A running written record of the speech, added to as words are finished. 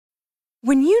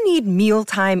When you need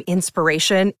mealtime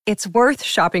inspiration, it's worth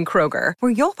shopping Kroger,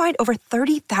 where you'll find over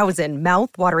 30,000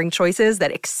 mouth-watering choices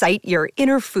that excite your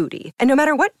inner foodie. And no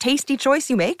matter what tasty choice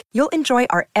you make, you'll enjoy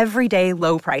our everyday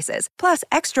low prices, plus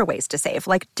extra ways to save,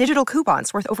 like digital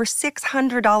coupons worth over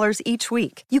 $600 each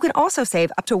week. You can also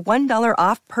save up to $1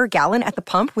 off per gallon at the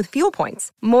pump with fuel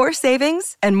points. More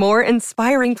savings and more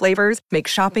inspiring flavors make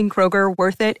shopping Kroger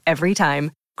worth it every time.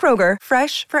 Kroger,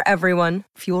 fresh for everyone.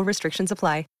 Fuel restrictions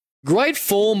apply. Great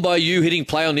form by you hitting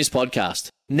play on this podcast.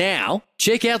 Now,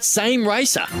 check out Same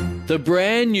Racer, the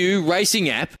brand new racing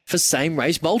app for same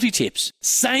race multi-tips.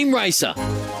 Same Racer.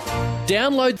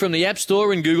 Download from the App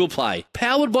Store and Google Play.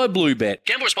 Powered by Bluebet.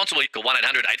 Gamble responsibly. Call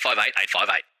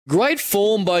 1-800-858-858. Great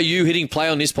form by you hitting play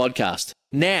on this podcast.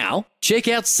 Now, check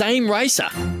out Same Racer,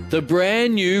 the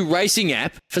brand new racing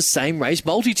app for same race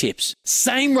multi-tips.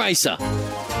 Same Racer.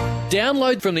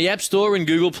 Download from the App Store and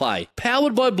Google Play.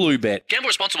 Powered by Bluebet. Gamble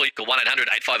responsibly. Call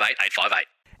 1-800-858-858.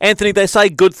 Anthony, they say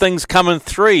good things come in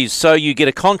threes, so you get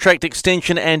a contract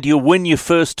extension and you win your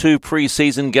first 2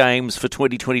 pre-season games for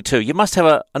 2022. You must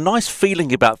have a nice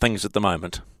feeling about things at the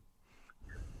moment.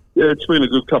 Yeah, it's been a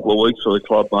good couple of weeks for the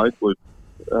club, mate. We've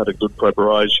had a good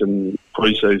preparation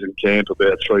pre-season camp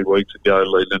about 3 weeks ago,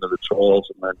 leading into the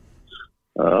trials, and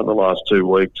then the last 2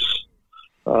 weeks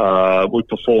we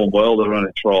performed well. They're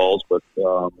only trials, but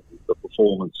the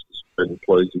performance has been a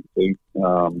pleasing thing.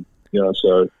 Now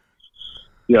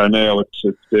it's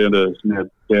down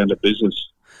to business.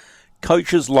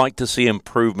 Coaches like to see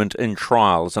improvement in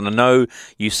trials, and I know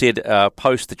you said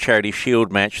post the Charity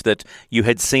Shield match that you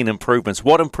had seen improvements.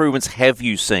 What improvements have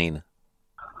you seen?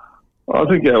 I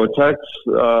think our attack's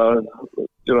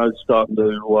starting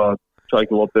to take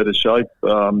a lot better shape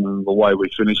than the way we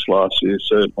finished last year,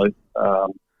 certainly.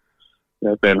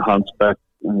 Ben Hunt's back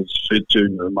and he's fit.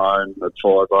 Junior Ramon at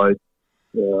 5'8".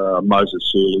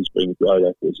 Moses Searley's been a great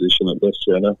acquisition at left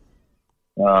centre.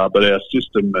 But our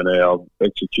system and our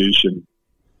execution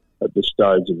at this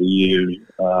stage of the year, is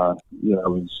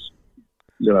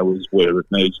where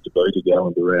it needs to be to go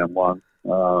into round one.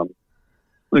 I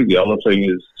think the other thing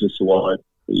is just the way,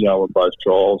 in both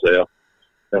trials,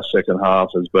 our second half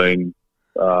has been,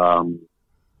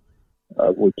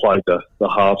 we played the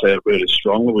half out really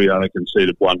strongly. We only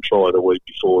conceded 1 try the week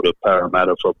before to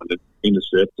Parramatta from an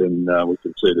intercept, and we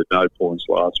conceded no points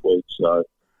last week. So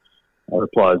the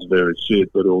players are very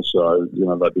fit, but also,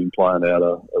 they've been playing out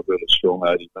a really strong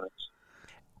 80 minutes.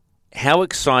 How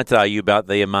excited are you about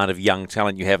the amount of young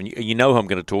talent you have? And you know who I'm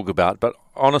going to talk about, but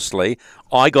honestly,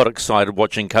 I got excited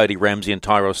watching Cody Ramsey and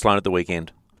Tyrell Sloan at the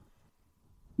weekend.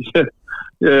 Yeah,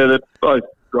 they're both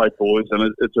great boys,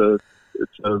 and it's a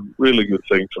really good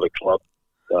thing for the club,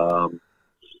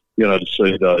 to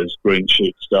see those green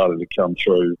shoots starting to come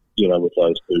through, with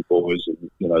those 2 boys, and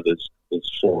there's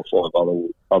 4 or 5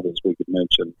 others we could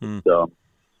mention.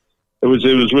 It was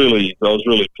really, I was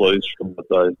really pleased from that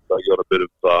they got a bit of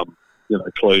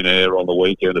clean air on the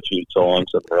weekend a few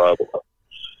times, and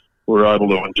were able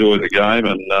to enjoy the game,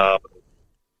 and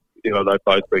they've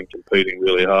both been competing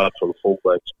really hard for the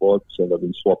fullback squad, so they've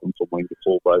been swapping from wing to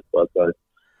fullback, but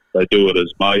they do it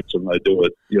as mates, and they do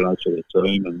it, for the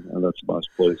team, and that's the most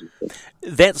pleasing thing.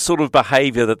 That sort of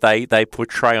behaviour that they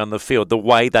portray on the field, the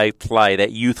way they play,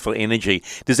 that youthful energy,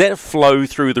 does that flow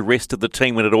through the rest of the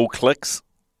team when it all clicks?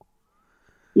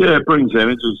 Yeah, it brings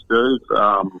energy, Steve,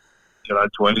 to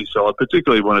any side,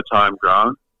 particularly when it's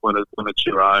homegrown, when it's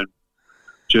your own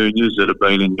juniors that have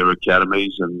been in your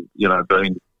academies and,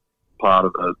 been part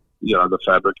of the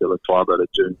fabric of the club at a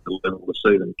junior level, to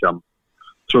see them come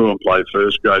through and play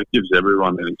first grade. It gives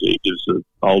everyone energy. It gives the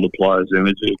older players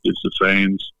energy. It gives the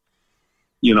fans,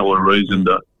 a reason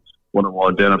to want to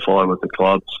identify with the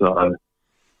club. So,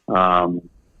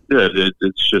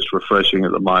 it's just refreshing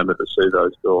at the moment to see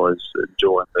those guys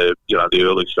enjoying their, the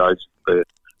early stages of their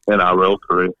NRL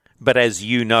career. But as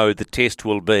you know, the test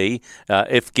will be,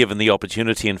 if given the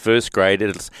opportunity in first grade,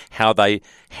 it's how they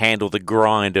handle the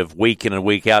grind of week in and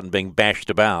week out and being bashed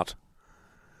about.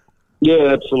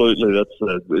 Yeah, absolutely.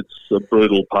 It's a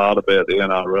brutal part about the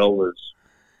NRL.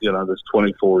 There's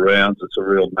 24 rounds. It's a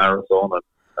real marathon, and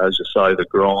as you say, the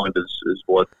grind is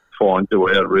what finds you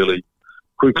out really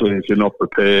quickly if you're not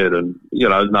prepared. And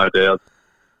there's no doubt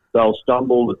they'll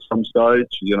stumble at some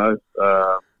stage.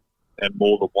 And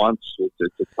more than once.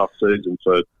 It's a tough season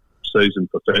for seasoned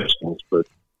professionals, but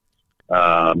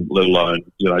let alone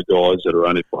guys that are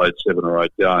only played 7 or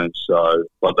 8 games. So,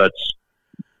 but that's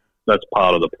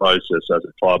part of the process. As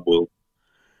a club, we'll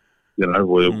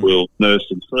nurse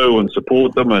them through and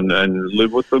support them and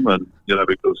live with them, and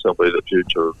because they'll be the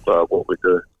future of what we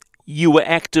do. You were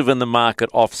active in the market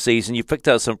off-season. You picked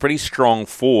up some pretty strong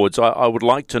forwards. I would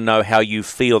like to know how you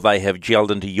feel they have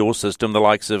gelled into your system, the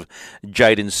likes of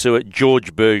Jaden Stewart.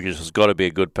 George Burgess has got to be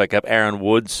a good pickup. Aaron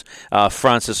Woods,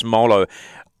 Francis Molo.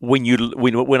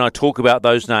 When I talk about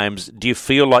those names, do you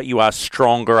feel like you are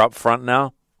stronger up front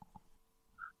now?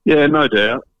 Yeah, no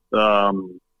doubt. We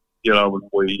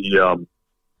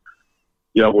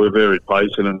were very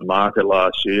patient in the market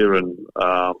last year, and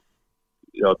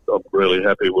I'm really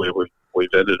happy where we've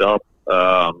ended up.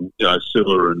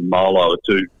 Siller and Marlowe are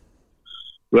two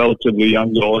relatively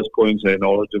young guys, Queensland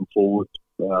origin forward.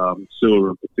 Siller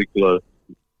in particular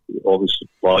obviously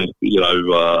played,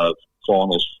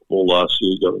 finals all last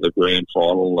year, got the grand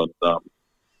final, and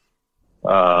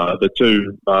the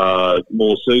two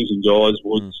more seasoned guys,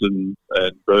 Woods and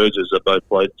Burgess, have both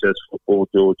played Test football.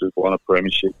 George has won a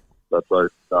premiership. They've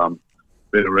both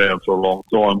been around for a long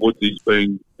time. Woodsy's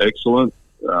been excellent.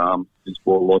 He's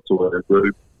brought a lot to our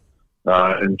group.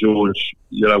 And George,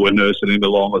 we're nursing him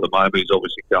along at the moment. He's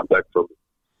obviously come back from,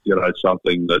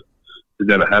 something that has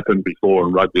never happened before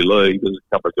in rugby league. There's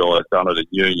a couple of guys done it in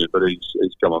union, but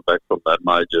he's coming back from that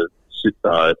major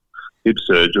hip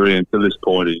surgery, and to this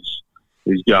point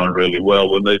he's going really well.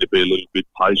 We'll need to be a little bit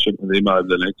patient with him over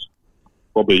the next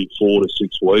probably 4 to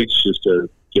 6 weeks just to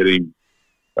get him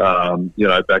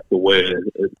back to where,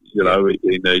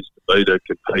 he needs to be to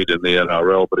compete in the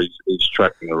NRL, but he's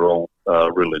tracking along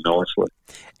really nicely.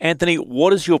 Anthony,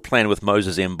 what is your plan with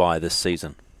Moses Mbai this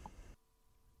season?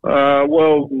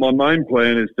 Well, my main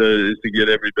plan is to get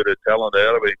every bit of talent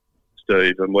out of him,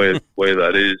 Steve, and where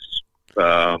that is.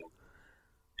 That's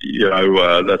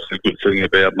the good thing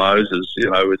about Moses,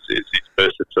 it's his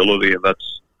versatility, and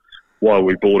that's why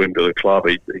we brought him to the club.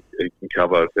 He can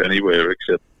cover anywhere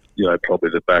except, probably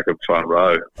the back and front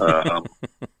row. And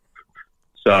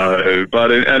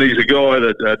he's a guy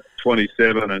that at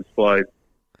 27 and played,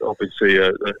 obviously,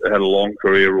 had a long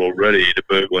career already. He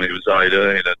debuted when he was 18,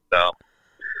 and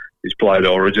he's played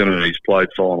Origin and he's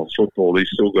played final football. He's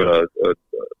still got a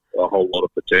whole lot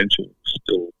of potential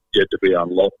still yet to be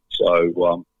unlocked.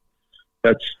 So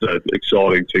that's the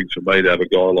exciting thing for me, to have a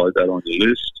guy like that on your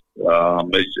list.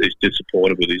 He's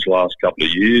disappointed with his last couple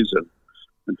of years and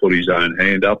put his own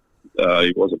hand up.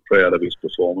 He wasn't proud of his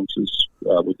performances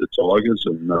with the Tigers,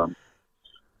 and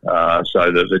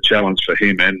so the challenge for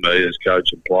him and me as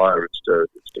coach and player is to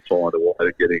find a way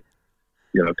to get him,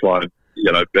 playing,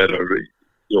 better,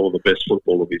 all the best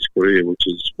football of his career, which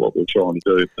is what we're trying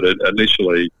to do. But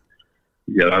initially,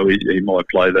 he might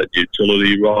play that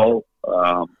utility role,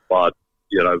 but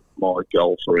my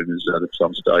goal for him is that at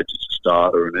some stage it's a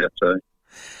starter in our team.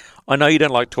 I know you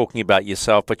don't like talking about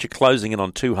yourself, but you're closing in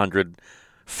on 200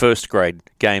 first-grade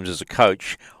games as a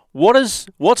coach.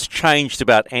 What's changed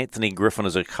about Anthony Griffin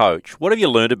as a coach? What have you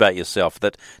learned about yourself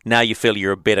that now you feel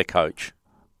you're a better coach?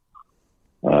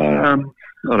 I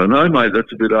don't know, mate.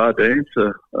 That's a bit hard to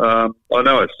answer. I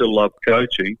know I still love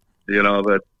coaching.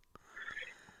 That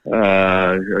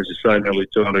as you say, nearly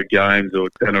 200 games or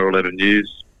 10 or 11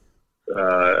 years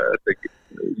at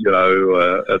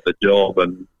the job,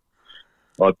 and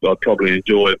I'd probably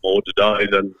enjoy it more today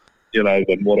than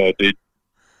what I did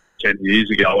 10 years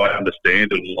ago. I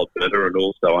understand it a lot better, and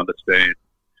also understand,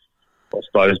 I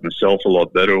suppose, myself a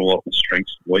lot better and what my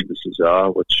strengths and weaknesses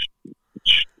are, which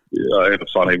in a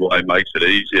funny way makes it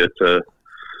easier to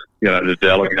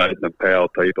delegate and empower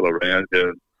people around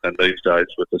you. And these days,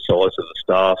 with the size of the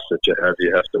staff that you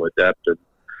have to adapt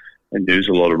and use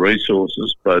a lot of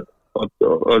resources. But I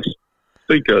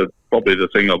think probably the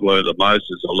thing I've learned the most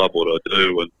is I love what I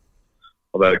do, and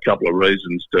I've had a couple of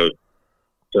reasons to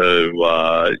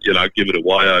give it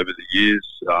away over the years.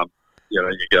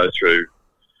 You go through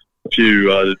a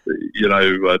few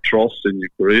troughs in your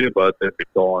career, but every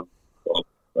time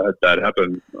I've had that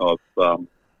happen, I've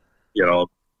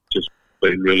just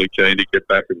been really keen to get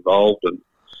back involved, and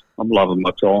I'm loving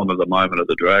my time at the moment at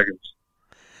the Dragons.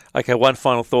 Okay, one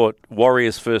final thought.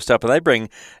 Warriors first up, and they bring,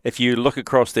 if you look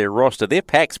across their roster, their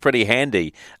pack's pretty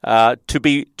handy. To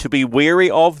be wary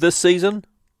of this season?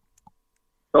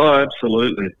 Oh,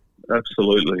 absolutely.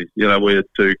 We had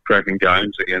 2 cracking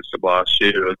games against them last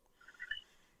year.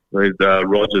 With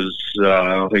Rogers,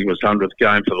 I think it was 100th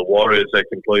game for the Warriors. They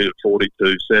completed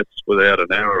 42 sets without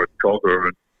an error at Cogger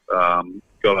and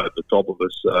got over the top of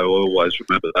us. So I always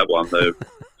remember that one there.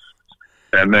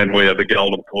 And then we had the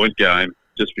Golden Point game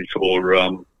just before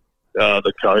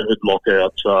the COVID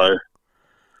lockout. So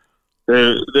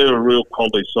they're a real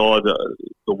quality side,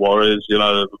 the Warriors.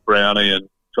 Brownie and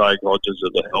Craig Hodges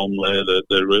at the helm there.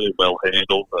 They're really well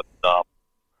handled, and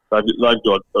they've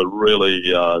got a really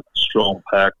strong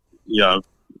pack.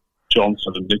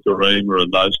 Johnson and Nicarima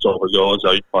and those type of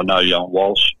guys. I know young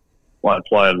Walsh won't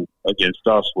play against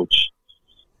us, which,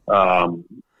 I'm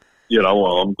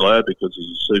glad because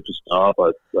he's a superstar,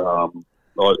 but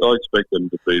I expect them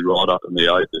to be right up in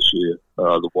the 8 this year,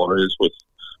 the Warriors.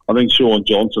 I think Sean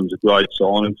Johnson's a great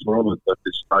signing for him at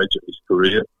this stage of his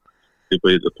career. He'll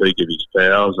be at the peak of his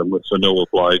powers, and with Fanua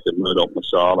Blake and Murdoch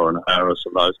Masala and Harris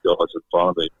and those guys in front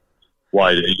of him,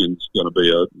 Wade Egan's going to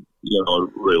be a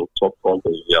real top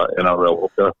quality NRL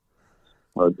hooker.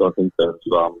 I think they're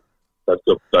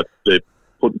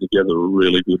putting together a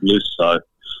really good list, so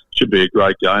should be a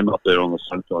great game up there on the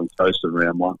Sunshine Coast in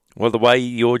round 1. Well, the way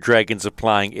your Dragons are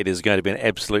playing, it is going to be an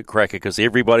absolute cracker because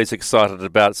everybody's excited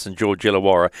about St George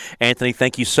Illawarra. Anthony,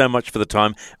 thank you so much for the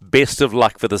time. Best of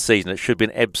luck for the season. It should be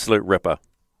an absolute ripper.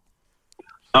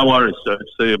 No worries, sir.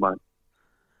 See you, mate.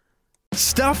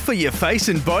 Stuff for your face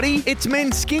and body? It's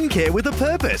men's skincare with a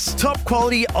purpose. Top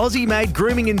quality Aussie-made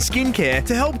grooming and skincare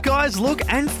to help guys look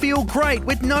and feel great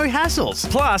with no hassles.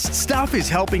 Plus, Stuff is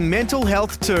helping mental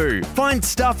health too. Find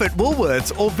Stuff at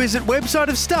Woolworths or visit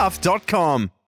websiteofstuff.com.